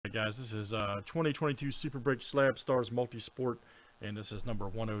Alright guys, this is 2022 Super Break Slab Stars Multisport, and this is number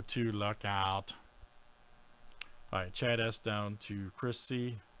 102. Luck out. Alright, Chad S down to Chris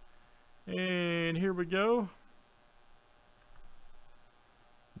C. And here we go.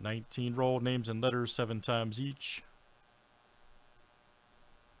 19 roll, names and letters 7 times each.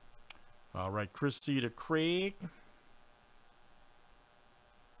 Alright, Chris C to Craig.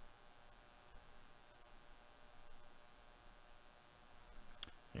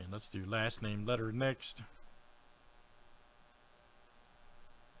 And let's do last name letter next.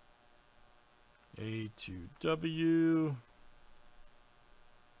 A to W.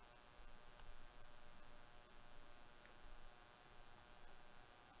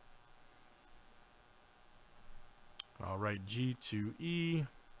 All right, G to E.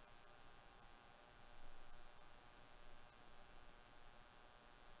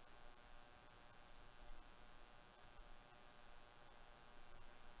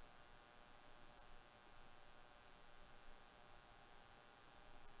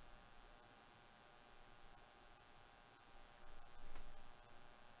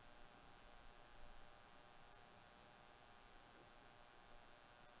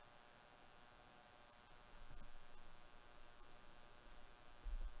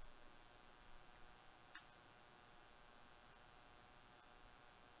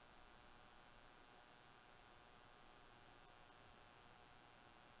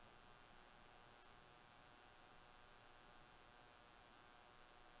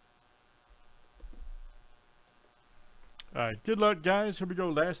 Alright, good luck guys. Here we go.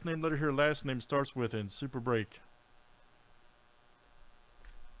 Last name letter here. Last name starts with in Super Break.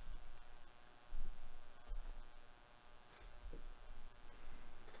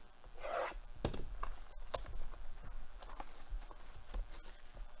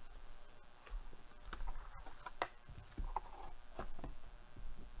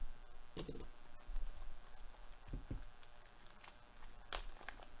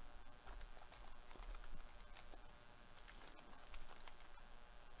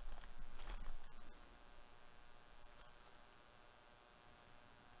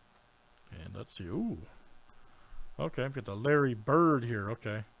 Let's see. Ooh. Okay, I've got the Larry Bird here.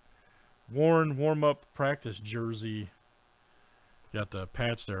 Okay. Worn warm-up practice jersey. Got the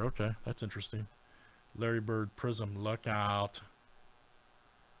patch there. Okay, that's interesting. Larry Bird Prism. Luck out.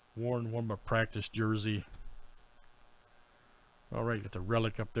 Worn warm-up practice jersey. All right, got the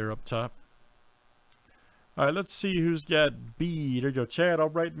relic up there up top. All right, let's see who's got B. There you go. Chad. All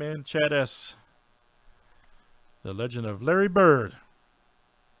right, man. Chad S. The legend of Larry Bird.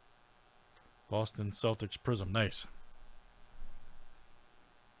 Boston Celtics Prism. Nice.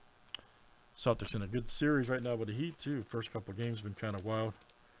 Celtics in a good series right now with the Heat, too. First couple games been kind of wild.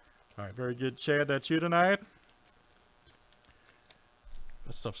 All right, very good, Chad. That's you tonight.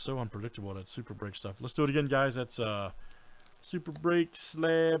 That stuff's so unpredictable, that Super Break stuff. Let's do it again, guys. That's Super Break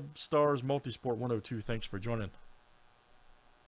Slab Stars Multisport 102. Thanks for joining.